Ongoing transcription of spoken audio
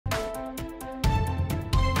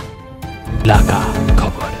इलाका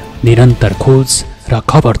खबर, निरन्तर खोज र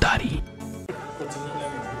खबरदारी।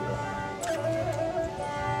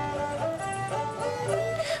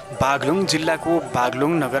 बागलुङ जिल्लाको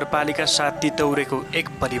बागलुङ नगरपालिका 7 तितौरेको एक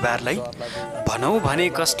परिवारलाई भनौँ भने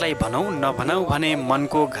कसलाई भनौँ नभनौँ भने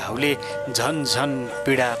मनको घाउले झन झन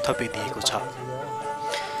पीडा थपिदिएको छ।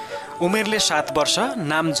 उमेरले 7 वर्ष,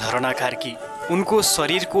 नाम झरना कार्की। उनको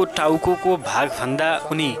शरीरको टाउको भागभन्दा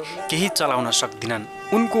उनी केही चलाउन सक्दिनन्।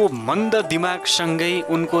 उनको मन्द दिमागसँगै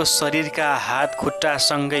उनको शरीरका हात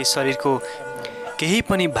खुट्टासँगै शरीरको केही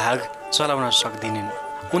पनि भाग चलाउन सक्दिनन्।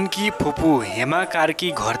 उनकी फुपू हेमा कार्की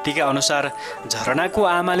घरतीका अनुसार झरनाको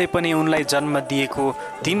आमाले पनि उनलाई जन्म दिएको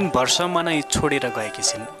 3 वर्षमा नै छोडेर गएकी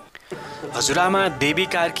छिन्। हजुरआमा देवी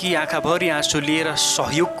कार्की आँखाभरि आँसु लिएर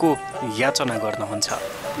सहयोगको याचना गर्नुहुन्छ।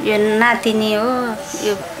 यो नातिनी हो,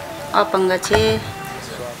 यो अपङ्ग छ,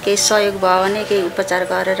 केही सहयोग भयो भने केही उपचार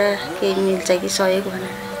गरेर केही मिल्छ कि सहयोग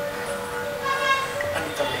भनेर।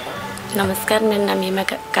 नमस्कार, मेरो नाम हेमा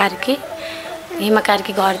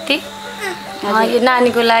कार्की घरती। यो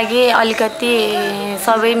नानीको लागि अलिकति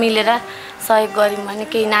सबै मिलेर सहयोग गऱ्यौँ भने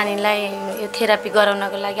केही नानीलाई यो थेरापी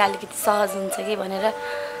गराउनको लागि अलिकति सहज हुन्छ कि भनेर।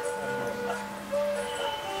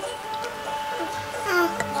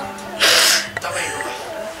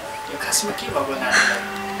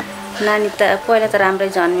 नानी त पहिला त राम्रै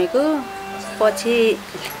जन्मेको, पछि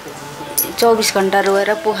 24 घन्टा रोएर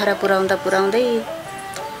पोखरा पुर्याउँदै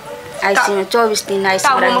आइसियुमा 24 दिन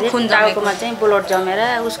आइसियुमा टाउकोमा चाहिँ ब्लड जमेर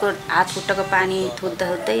उसको हात खुट्टाको पानी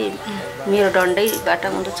थुत्दै मेरो डन्डैबाट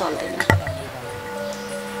उँधो चल्दैन।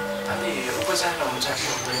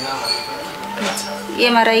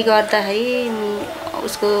 एमआरआई गर्दाखेरि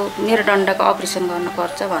उसको मेरो डन्डाको अपरेसन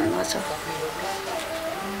गर्नुपर्छ भन्नुभएको छ।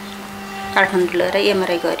 काठमाडौँ लिएर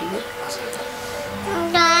एमआरआई गरियो।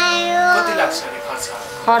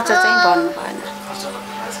 खर्च चाहिँ भन्नु भएन।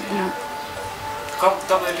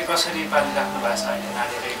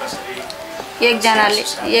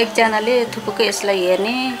 एकजनाले थुप्रोको यसलाई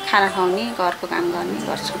हेर्ने, खाना खुवाउने, घरको काम गर्ने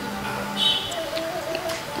गर्छु।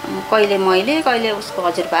 कहिले मैले, कहिले उसको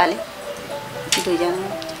हजुरबाले, दुईजना।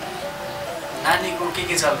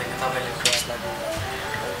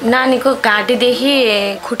 नानीको घाँटीदेखि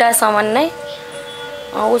खुट्टासम्म नै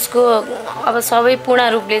उसको अब सबै पूर्ण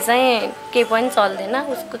रूपले चाहिँ केही पनि चल्दैन।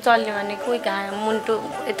 उसको चल्ने भनेको मुन्टु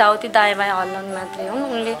यताउति दायाँ बायाँ हल्लाउने मात्रै हुन्।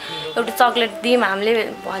 उनले एउटा चक्लेट दियौँ हामीले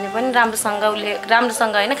भने पनि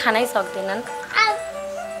राम्रोसँग होइन, खानै सक्दैनन्।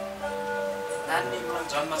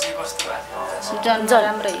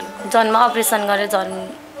 जन्म अपरेसन गरेर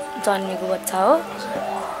जन्मेको बच्चा हो।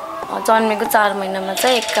 जन्मेको 4 महिनामा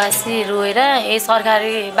चाहिँ 81 रोएर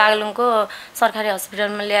सरकारी बागलुङको सरकारी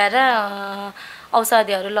हस्पिटलमा ल्याएर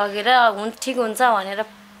औषधिहरू लगेर ठिक हुन्छ भनेर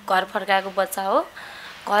घर फर्काएको बच्चा हो।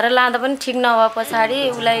 घर लाँदा पनि ठिक नभए पछाडि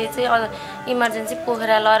उसलाई चाहिँ इमर्जेन्सी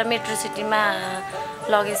पोखरा लगेर मेट्रो सिटीमा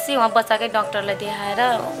लगेपछि उहाँ बच्चाकै डक्टरलाई देखाएर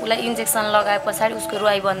उसलाई इन्जेक्सन लगाए पछाडि उसको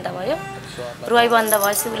रुवाई बन्द भयो। रुवाई बन्द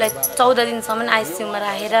भएपछि उसलाई 14 दिनसम्म आइसियुमा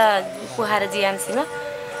राखेर पोखरा जिएमसीमा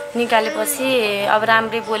निकालेपछि अब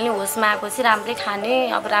राम्रै बोल्ने, होसमा आएपछि राम्रै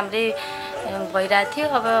खाने, अब राम्रै भइरहेको थियो।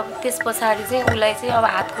 अब त्यस पछाडि चाहिँ उसलाई चाहिँ अब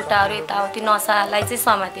हात खुट्टाहरू यताउति नसालाई चाहिँ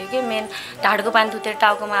समात्यो कि मेन ढाडको पानी थुतेर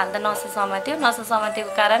टाउकोमा हाल्दा नसा समात्यो। नसा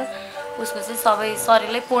समातेको कारण उसको चाहिँ सबै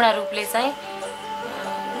शरीरलाई पूर्ण रूपले चाहिँ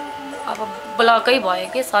अब ब्लकै भयो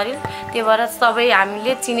कि शरीर। त्यो भएर सबै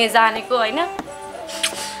हामीले चिने जानेको होइन।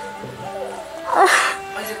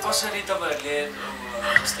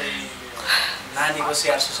 नानीको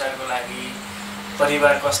स्याहार सुसारको लागि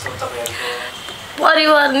परिवार कस्तो तपाईहरुको?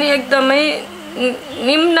 परिवार नि एकदमै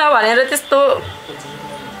निम्न भनेर त्यस्तो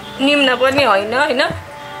निम्न पनि होइन।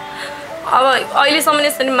 अब अहिलेसम्म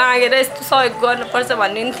यसरी मागेर यस्तो सहयोग गर्नुपर्छ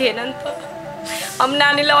भन्ने नि थिएन नि त। अब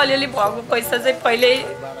नानीलाई अलिअलि भएको पैसा चाहिँ पहिल्यै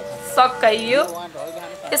सकाइयो।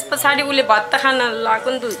 त्यस पछाडि उसले भत्ता खान लगाएको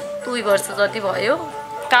नि 2 वर्ष जति भयो।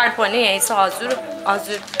 कार्ड पनि यही छ।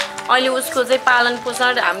 हजुर अहिले उसको चाहिँ पालन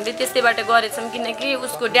पोषण हामीले त्यसैबाट गरेछौँ, किनकि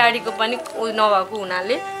उसको ड्याडीको पनि नभएको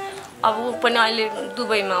हुनाले अब ऊ पनि अहिले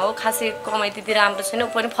दुबईमा हो। खासै कमाइ त्यति राम्रो छैन, ऊ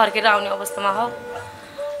पनि फर्केर आउने अवस्थामा हो।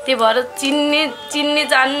 त्यही भएर चिन्ने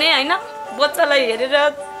जान्ने होइन, बच्चालाई हेरेर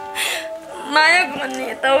माया गर्ने,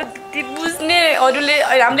 यताउति बुझ्नेहरूले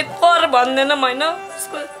हामीले कर भन्दैनौँ होइन।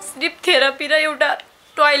 उसको सिर्फ थेरापी र एउटा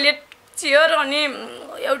टोयलेट चेयर अनि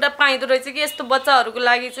एउटा पाइँदो रहेछ कि यस्तो बच्चाहरूको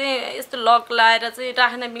लागि चाहिँ यस्तो लक लाएर चाहिँ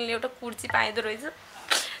राख्न मिल्ने एउटा कुर्सी पाइँदो रहेछ।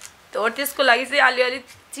 हो त्यसको लागि चाहिँ अलिअलि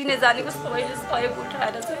चिने जानेको सबैले सहयोग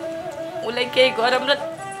उठाएर चाहिँ उसलाई केही गरौँ र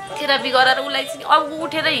थेरापी गराएर उसलाई चाहिँ अब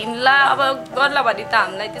उठेर हिँड्ला अब गर्ला भन्ने त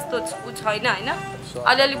हामीलाई त्यस्तो छैन होइन।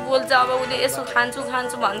 अलिअलि बोल्छ, अब उसले यसो खान्छु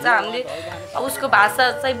भन्छ। हामीले अब उसको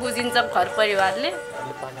भाषा चाहिँ बुझिन्छ घर परिवारले।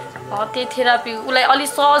 त्यही थेरापी उसलाई अलि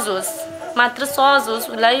सहज होस्, मात्र सहज होस्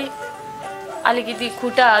उसलाई। अलिकति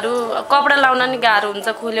खुट्टाहरू कपडा लाउन नि गाह्रो हुन्छ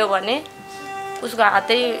खोल्यो भने, उसको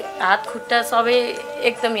हात खुट्टा सबै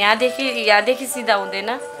एकदम यहाँदेखि सिधा हुँदैन,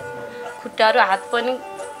 खुट्टाहरू हात पनि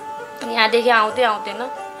यहाँदेखि आउँदैन।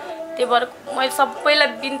 त्यही भएर मैले सबैलाई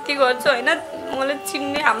बिन्ती गर्छु होइन, मलाई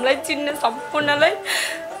चिन्ने हामीलाई चिन्ने सम्पूर्णलाई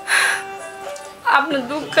आफ्नो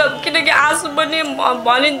दुःख, किनकि आँसु पनि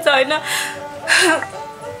भनिन्छ होइन,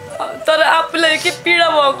 तर आफूलाई के पीडा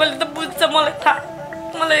भएकोले त बुझ्छ, मलाई थाहा,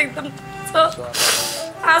 मलाई एकदम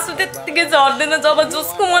आँसु त्यत्तिकै झर्दैन जब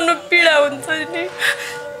जसको मनमा पीडा हुन्छ नि,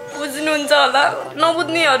 बुझ्नुहुन्छ होला।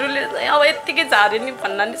 नबुझ्नेहरूले चाहिँ अब यत्तिकै झार्यो नि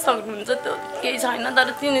भन्न नि सक्नुहुन्छ, त्यो केही छैन। तर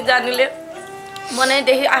चिने जानेले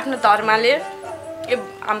बनाइदेखि आफ्नो धर्मले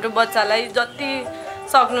हाम्रो बच्चालाई जति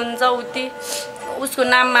सक्नुहुन्छ उति उसको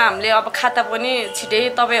नाममा हामीले अब खाता पनि छिटै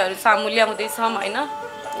तपाईँहरू सामु ल्याउँदैछौँ होइन।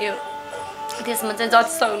 यो त्यसमा चाहिँ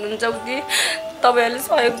जति सक्नुहुन्छ उति तपाईँहरूले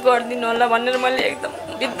सहयोग गरिदिनु होला भनेर मैले एकदम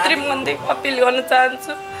भित्री मनदेखि अपिल गर्न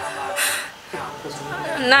चाहन्छु।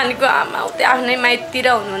 नानीको आमा उतै आफ्नै माइततिर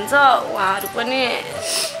हुनुहुन्छ, उहाँहरू पनि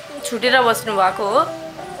छुटेर बस्नुभएको हो,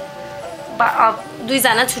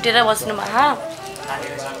 2जना छुटेर बस्नुभएको।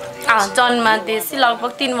 जन्मदेखि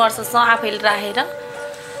लगभग 3 वर्षसम्म आफैले राखेर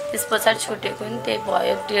त्यस पछाडि छुटेको नि त्यही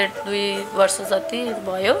भयो, 1.5-2 वर्ष जति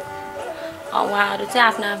भयो। उहाँहरू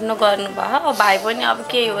चाहिँ आफ्नो गर्नुभयो। भाइ पनि अब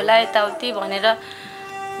केही होला यताउति भनेर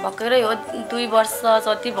भर्खरै हो 2 वर्ष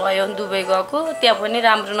जति भयो दुबई गएको, त्यहाँ पनि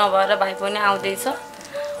राम्रो नभएर भाइ पनि आउँदैछ।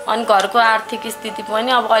 अनि घरको आर्थिक स्थिति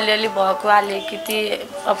पनि अब अलिअलि भएको अलिकति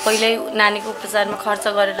पहिल्यै नानीको उपचारमा खर्च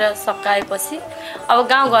गरेर सकाएपछि अब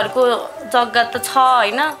गाउँघरको जग्गा त छ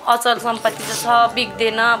होइन, अचल सम्पत्ति त छ,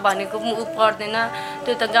 बिग्दैन भनेको पर्दैन,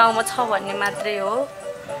 त्यो त गाउँमा छ भन्ने मात्रै हो।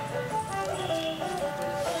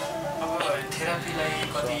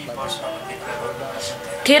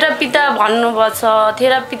 थेरापी त भन्नुभएको छ,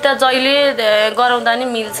 थेरापी त जहिले गराउँदा नि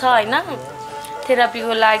मिल्छ होइन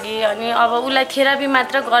थेरापीको लागि। अनि अब उसलाई थेरापी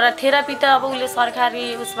मात्र थेरापी त अब उसले सरकारी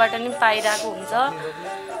उसबाट नि पाइरहेको हुन्छ,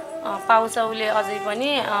 पाउँछ उसले अझै पनि।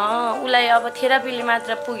 उसलाई अब थेरापीले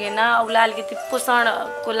मात्र पुगेन, उसलाई अलिकति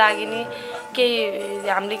पोषणको लागि नि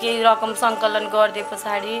हामीले केही रकम सङ्कलन गरिदिए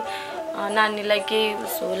पछाडि नानीलाई केही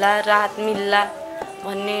होला, राहत मिल्ला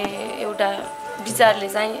भन्ने एउटा विचारले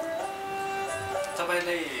चाहिँ।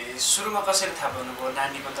 तपाईँले सुरुमा कसरी थाहा पाउनुभयो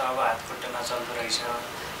नानीको त अब हात खुट्टा नचल्दो रहेछ,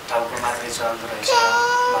 टाउको मात्रै चल्दो रहेछ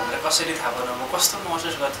भनेर कसरी थाहा पाउनुभयो? कस्तो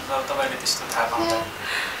महसुस गर्थ्यो तपाईँले त्यस्तो थाहा पाउँदा?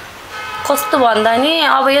 कस्तो भन्दा नि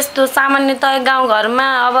अब यस्तो सामान्यतया गाउँघरमा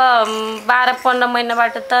अब 12-15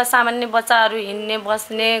 महिनाबाट त सामान्य बच्चाहरू हिँड्ने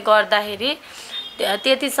बस्ने गर्दाखेरि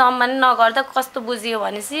त्यतिसम्म नगर्दा कस्तो बुझियो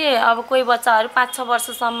भनेपछि अब कोही बच्चाहरू 5-6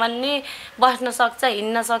 वर्षसम्म नि बस्न सक्छ,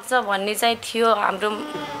 हिँड्न सक्छ भन्ने चाहिँ थियो हाम्रो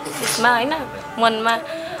उसमा होइन, मनमा।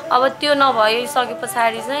 अब त्यो नभइसके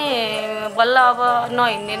पछाडि चाहिँ बल्ल अब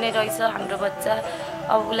नहिँड्ने नै रहेछ हाम्रो बच्चा,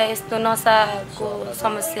 अब उसलाई यस्तो नसाको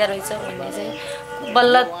समस्या रहेछ भन्ने चाहिँ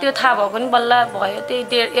बल्ल त्यो थाहा भएको नि बल्ल भयो, त्यही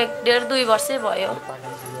 1.5-2 वर्षै भयो।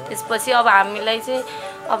 त्यसपछि अब हामीलाई चाहिँ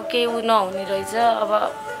अब केही नहुने रहेछ, अब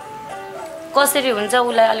कसरी हुन्छ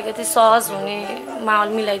उसलाई अलिकति सहज हुने माहौल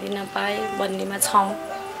मिलाइदिन पाए भन्नेमा छौँ।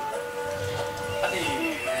 अनि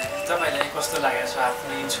तपाईँलाई कस्तो लागेको छ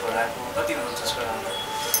आफ्नै छोराको? कति हुनुहुन्छ छोरा?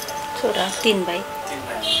 छोरा 3 भाइ। 3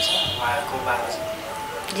 भाइ हुनुहुन्छ। उहाँको बाबा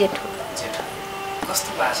जेठो।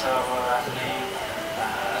 कस्तो भएको छ अब आफ्नै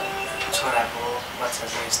छोराको बच्चा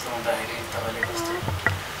चाहिँ यस्तो हुँदाखेरि तपाईँले कस्तो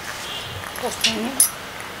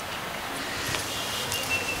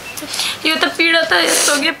यो त पीडा त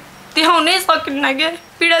यस्तो के देखाउनै सकिन्न के,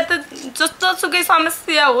 पीडा त जस्तोसुकै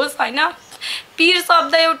समस्या होस् होइन, पीर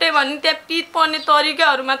शब्द एउटै भने त्यहाँ पिर पर्ने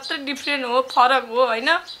तरिकाहरू मात्र डिफ्रेन्ट हो, फरक हो होइन,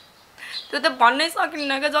 त्यो त भन्नै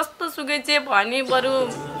सकिन्न क्या। जस्तोसुकै जे भने बरु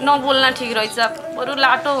नबोल्न ठिक रहेछ, बरु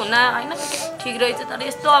लाटो हुन होइन ठिक रहेछ। तर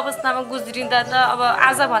यस्तो अवस्थामा गुज्रिँदा त अब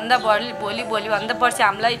आजभन्दा भोलिभन्दा पर्सि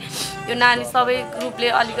हामीलाई यो नानी सबै रूपले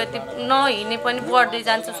अलिकति नहिँड्ने पनि बढ्दै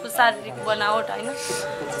जान्छ, उसको शारीरिक बनावट होइन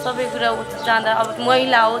सबै कुरा जाँदा अब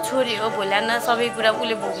महिला हो, छोरी हो, भोलिहान सबै कुरा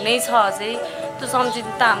उसले भोग्नै छ अझै, त्यो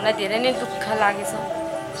सम्झिँदा त हामीलाई धेरै नै दुःख लागेछ।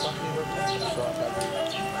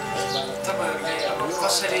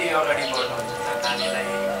 कसरी अगाडि बढ्नुहुन्छ नानीलाई,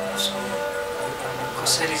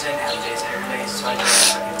 कसरी चाहिँ हामीले चाहिँ उसलाई सहयोग गर्न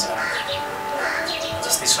सकिन्छ?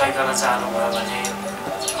 जस्तै सहयोग गर्न चाहनुभयो भने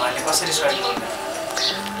उहाँले कसरी सहयोग गर्नु?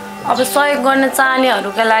 अब सहयोग गर्न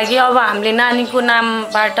चाहनेहरूका लागि अब हामीले नानीको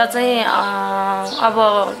नामबाट चाहिँ अब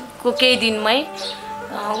केही दिनमै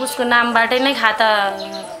उसको नामबाटै नै खाता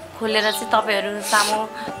खोलेर चाहिँ तपाईँहरू सामु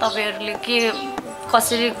तपाईँहरूले के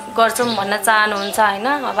कसरी गर्छौँ भन्न चाहनुहुन्छ होइन,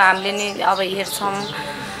 अब हामीले नि अब हेर्छौँ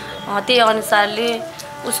त्यही अनुसारले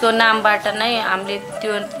उसको नामबाट नै हामीले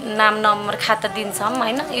त्यो नाम नम्बर खाता दिन्छौँ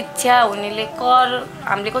होइन। इच्छा हुनेले कर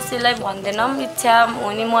हामीले कसैलाई भन्दैनौँ। इच्छा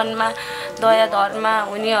हुने मनमा दया धर्म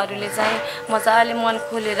हुनेहरूले चाहिँ मजाले मन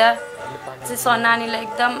खोलेर चाहिँ नानीलाई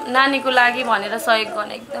एकदम नानीको लागि भनेर सहयोग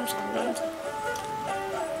गर्न एकदम सक्नुहुन्छ।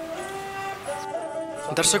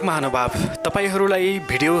 दर्शक महानुभाव, तपाईहरूलाई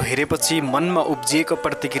भिडियो हेरेपछि मनमा उब्जिएको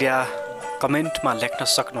प्रतिक्रिया कमेन्टमा लेख्न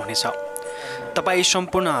सक्नुहुनेछ। तपाईँ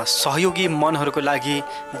सम्पूर्ण सहयोगी मनहरूको लागि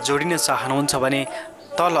जोडिन चाहनुहुन्छ भने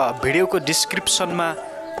तल भिडियोको डिस्क्रिप्सनमा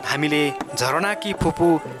हामीले झरनाकी फुपू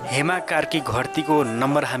हेमा कार्की घरतीको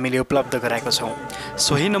नम्बर हामीले उपलब्ध गराएको छौँ।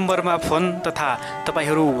 सोही नम्बरमा फोन तथा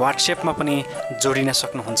तपाईहरू व्हाट्सएपमा पनि जोडिन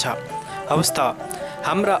सक्नुहुन्छ। हवस् त,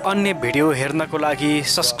 हाम्रा अन्य भिडियो हेर्नको लागि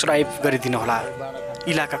सब्सक्राइब गरिदिनुहोला।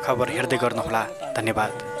 इलाका खबर हेर्दै गर्नुहोला।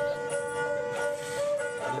 धन्यवाद।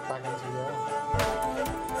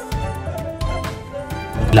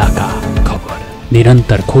 इलाका खबर,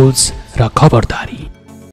 निरन्तर खोज र खबरदारी।